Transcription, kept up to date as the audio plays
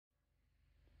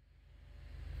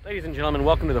Ladies and gentlemen,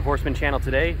 welcome to the Horseman channel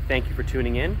today. Thank you for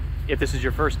tuning in. If this is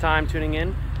your first time tuning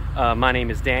in, my name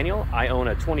is Daniel. I own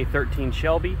a 2013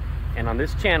 Shelby, and on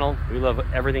this channel, we love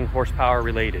everything horsepower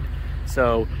related.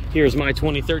 So here's my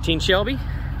 2013 Shelby.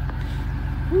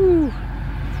 Woo.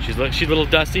 She's a little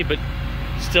dusty, but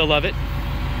still love it.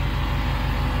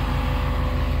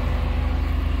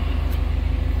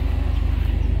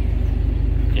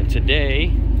 And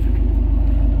today,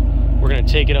 we're gonna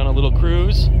take it on a little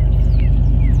cruise.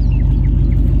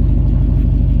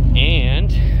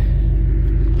 And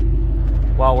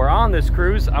while we're on this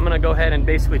cruise, I'm gonna go ahead and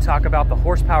basically talk about the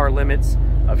horsepower limits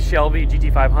of Shelby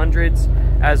GT500s,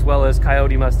 as well as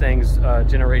Coyote Mustangs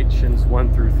generations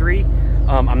 1 through 3.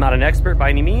 I'm not an expert by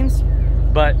any means,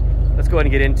 but let's go ahead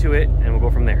and get into it and we'll go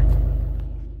from there.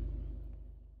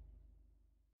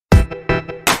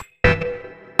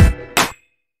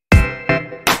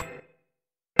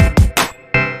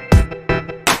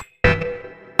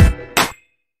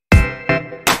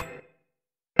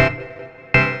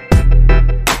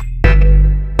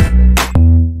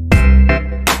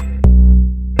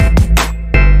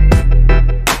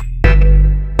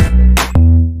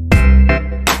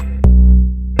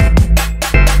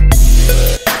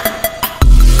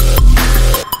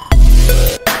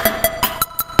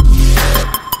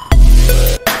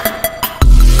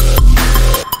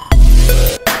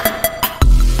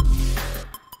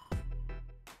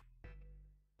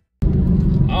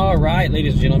 Alright,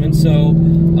 ladies and gentlemen, so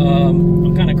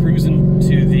I'm kind of cruising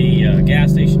to the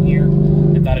gas station here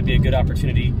and thought it'd be a good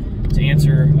opportunity to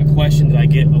answer a question that I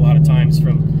get a lot of times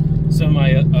from some of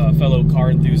my fellow car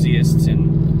enthusiasts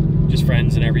and just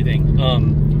friends and everything.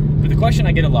 But the question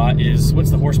I get a lot is,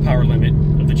 what's the horsepower limit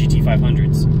of the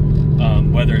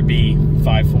GT500s? Whether it be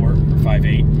 5.4 or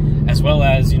 5.8, as well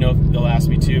as, you know, they'll ask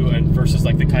me too, and versus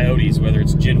like the Coyotes, whether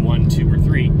it's Gen 1, 2, or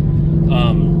 3.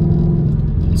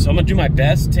 So I'm gonna do my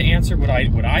best to answer what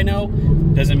I know.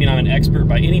 Doesn't mean I'm an expert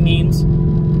by any means,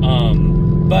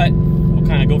 but we'll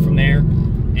kind of go from there.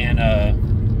 And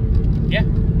yeah,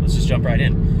 let's just jump right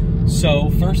in. So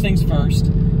first things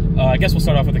first, I guess we'll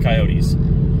start off with the Coyotes.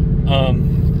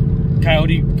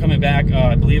 Coyote coming back,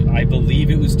 I believe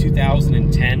it was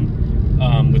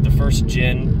 2010 with the first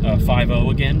Gen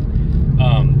 5.0 again.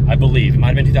 I believe it might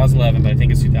have been 2011, but I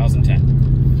think it's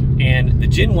 2010. And the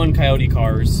Gen 1 Coyote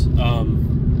cars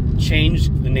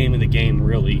changed the name of the game,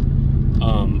 really,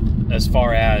 as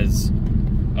far as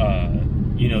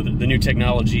you know, the new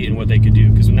technology and what they could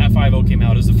do. Because when that 5.0 came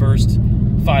out, it was the first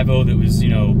 5.0 that was, you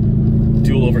know,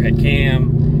 dual overhead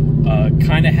cam,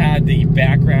 kind of had the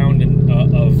background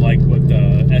of like what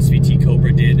the SVT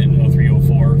Cobra did in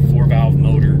 0304, 4-valve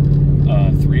motor,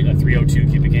 302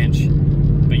 cubic inch.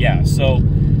 But yeah, so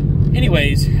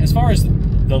anyways, as far as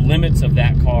the limits of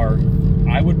that car,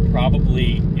 I would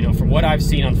probably, you know, from what I've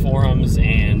seen on forums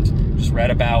and just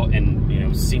read about and, you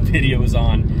know, seen videos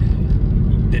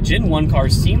on, the Gen 1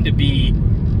 cars seem to be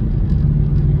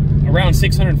around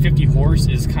 650 horse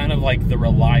is kind of like the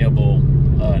reliable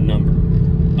number.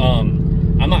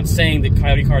 I'm not saying that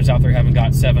Coyote cars out there haven't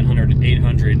got 700,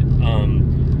 800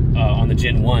 on the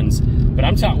Gen 1s, but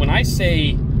I'm talking, when I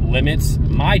say limits,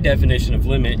 my definition of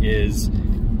limit is,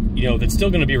 you know, that's still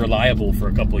going to be reliable for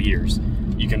a couple of years.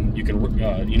 You can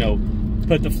you know,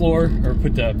 put the floor or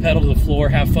put the pedal to the floor,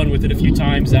 have fun with it a few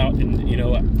times out, and you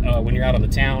know, when you're out on the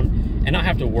town, and not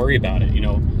have to worry about it, you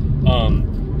know,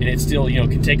 and it still, you know,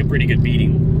 can take a pretty good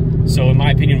beating. So in my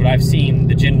opinion, what I've seen,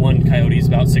 the Gen 1 Coyote is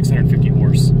about 650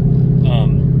 horse,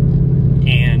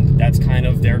 and that's kind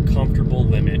of their comfortable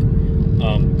limit,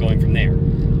 going from there.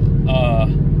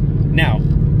 Now,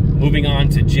 moving on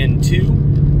to Gen 2.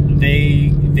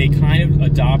 They kind of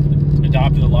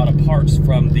adopted a lot of parts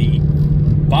from the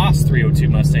Boss 302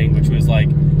 Mustang, which was like,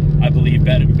 I believe,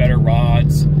 better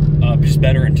rods, just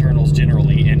better internals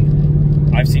generally.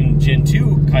 And I've seen Gen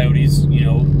 2 Coyotes, you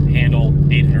know, handle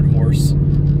 800 horse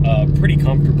pretty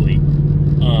comfortably.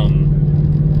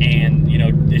 And you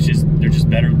know, they're just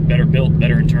better built,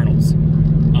 better internals.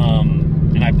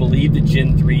 And I believe the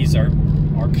Gen 3s are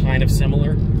kind of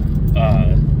similar.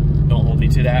 Don't hold me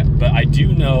to that, but I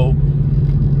do know.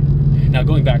 Now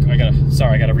going back, I gotta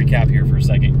recap here for a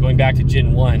second. Going back to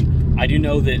Gen 1, I do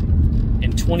know that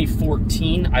in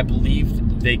 2014, I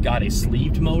believe they got a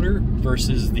sleeved motor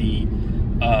versus the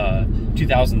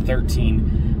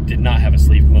 2013 did not have a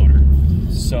sleeved motor.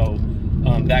 So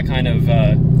that kind of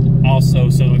also,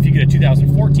 so if you get a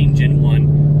 2014 Gen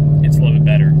 1, it's a little bit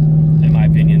better, in my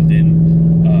opinion,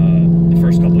 than the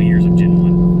first couple of years of Gen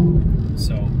 1.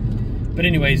 So, but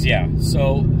anyways, yeah,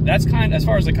 so that's kind of, as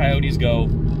far as the Coyotes go,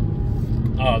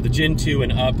 the Gen 2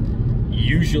 and up,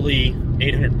 usually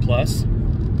 800 plus.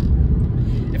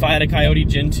 If if I had a Coyote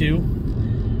Gen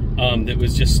 2 that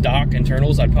was just stock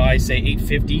internals, I'd probably say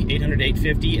 850, 800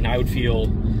 850, and I would feel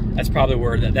that's probably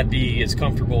where that'd be as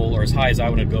comfortable or as high as I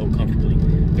want to go comfortably,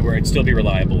 to where it'd still be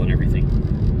reliable and everything.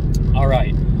 All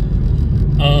right.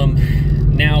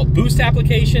 Now boost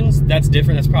applications, that's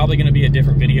different. That's probably going to be a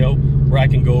different video where I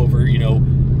can go over, you know,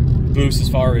 boost as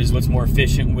far as what's more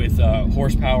efficient with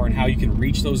horsepower and how you can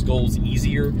reach those goals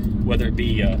easier, whether it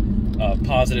be a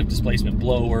positive displacement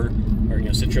blower or, you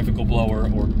know, centrifugal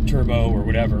blower or turbo or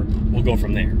whatever. We'll go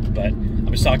from there. But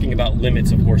I'm just talking about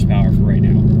limits of horsepower for right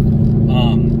now.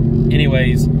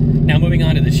 Anyways, now moving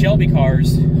on to the Shelby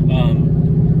cars.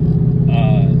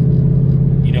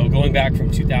 You know, going back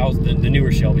from 2000, the newer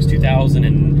Shelbys, 2000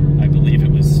 and I believe it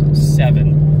was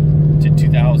 7 to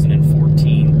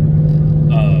 2014.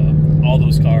 All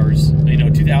those cars, you know,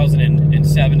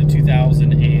 2007 to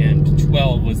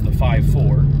 2012 was the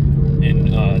 5.4, and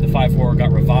the 5.4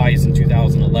 got revised in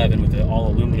 2011 with the all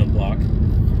aluminum block.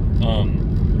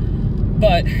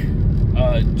 But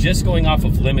just going off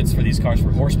of limits for these cars, for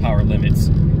horsepower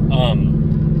limits,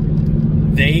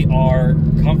 they are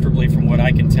comfortably, from what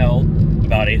I can tell,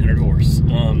 about 800 horse.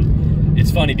 It's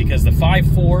funny because the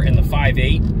 5.4 and the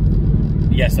 5.8,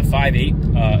 yes, the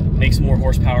 5.8 makes more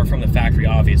horsepower from the factory.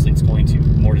 Obviously, it's going to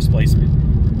more displacement.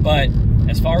 But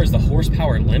as far as the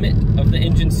horsepower limit of the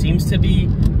engine seems to be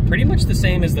pretty much the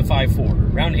same as the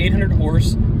 5.4, around 800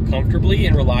 horse, comfortably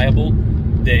and reliable.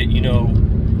 That, you know,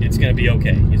 it's going to be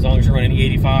okay as long as you're running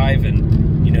E85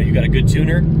 and, you know, you got a good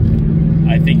tuner.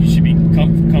 I think you should be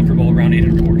comfortable around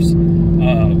 800 horse.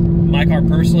 My car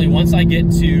personally, once I get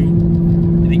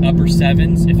to the upper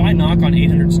 7s, if I knock on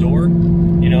 800's door,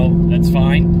 you know, that's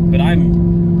fine. But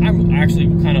I'm actually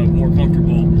kind of more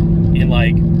comfortable in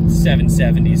like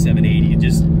 770, 780,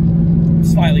 just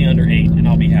slightly under 8, and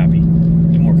I'll be happy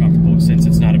and more comfortable since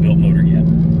it's not a built motor yet.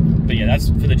 But yeah, that's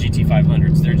for the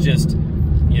GT500s. They're just,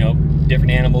 you know,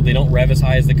 different animal. They don't rev as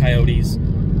high as the Coyotes.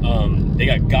 They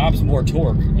got gobs more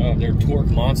torque. They're torque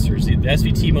monsters. The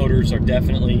SVT motors are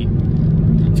definitely,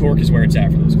 torque is where it's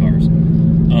at for those cars.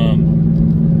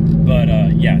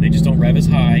 Yeah, they just don't rev as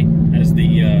high as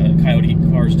the Coyote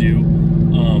cars do.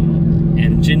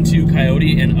 And Gen 2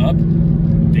 Coyote and up,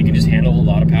 they can just handle a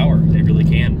lot of power. They really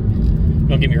can.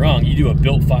 Don't get me wrong, you do a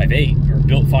built 5.8 or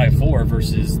built 5.4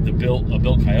 versus the built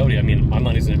Coyote. I mean, my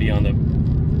money's going to be on the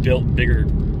built bigger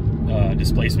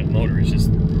displacement motor. It's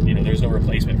just, you know, there's no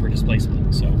replacement for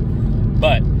displacement. So,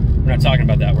 but we're not talking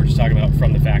about that. We're just talking about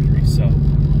from the factory. So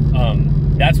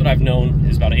that's what I've known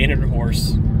is about 800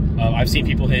 horse. I've seen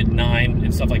people hit 9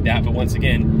 and stuff like that, but once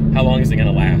again, how long is it going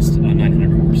to last on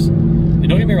 900 horse? And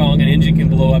don't get me wrong, an engine can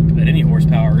blow up at any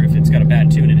horsepower if it's got a bad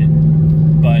tune in it.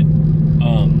 But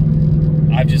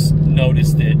I've just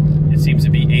noticed that it seems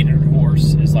to be 800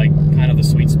 horse is like kind of the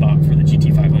sweet spot for the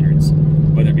GT500s,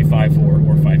 whether it be 5.4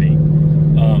 or 5.8.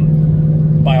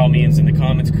 By all means, in the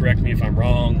comments, correct me if I'm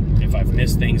wrong. If I've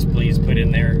missed things, please put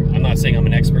in there. I'm not saying I'm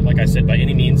an expert, like I said, by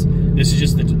any means. This is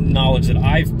just the knowledge that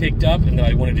I've picked up and that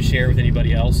I wanted to share with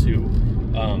anybody else who,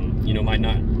 you know, might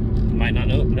not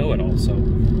know it all. So,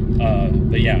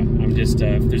 but yeah, I'm just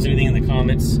if there's anything in the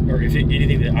comments or if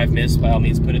anything that I've missed, by all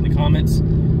means, put it in the comments,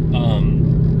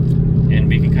 and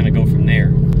we can kind of go from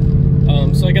there.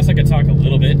 So I guess I could talk a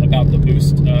little bit about the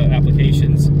boost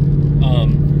applications.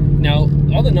 Now,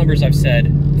 all the numbers I've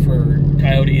said for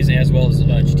Coyotes as well as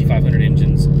GT500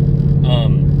 engines,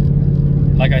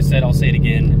 like I said, I'll say it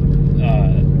again,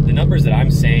 the numbers that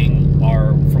I'm saying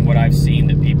are from what I've seen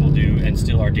that people do and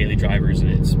still are daily drivers,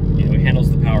 and it's, you know, it handles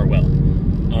the power well.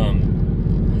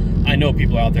 I know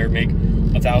people out there make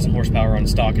 1,000 horsepower on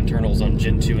stock internals on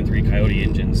Gen 2 and 3 Coyote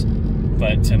engines,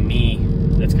 but to me,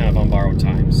 that's kind of on borrowed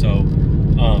time. So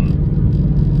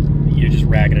you're just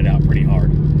ragging it out pretty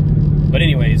hard. But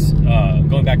anyways,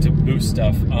 going back to boost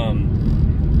stuff,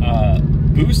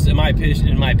 boost, in my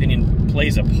opinion,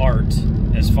 plays a part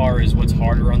as far as what's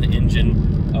harder on the engine,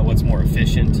 what's more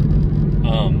efficient.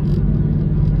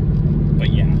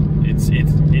 But yeah,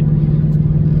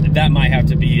 that might have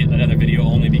to be another video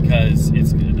only because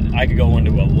I could go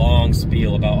into a long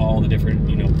spiel about all the different,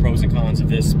 you know, pros and cons of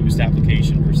this boost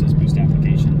application versus boost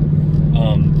application,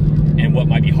 and what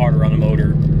might be harder on a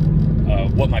motor.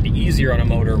 What might be easier on a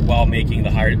motor while making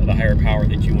the higher power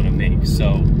that you want to make.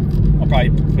 So I'll probably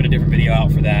put a different video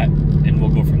out for that, and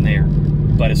we'll go from there.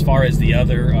 But as far as the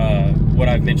other, what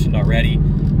I've mentioned already,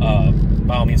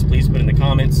 by all means, please put in the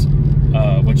comments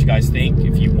what you guys think.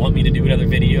 If you want me to do another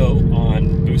video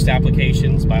on boost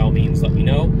applications, by all means, let me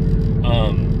know.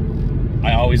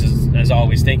 As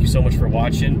always, thank you so much for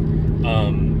watching.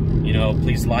 You know,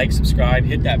 please like, subscribe,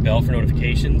 hit that bell for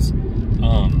notifications.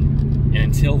 And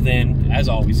until then, as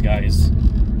always, guys,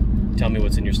 tell me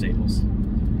what's in your stables.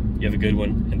 You have a good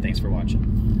one, and thanks for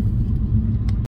watching.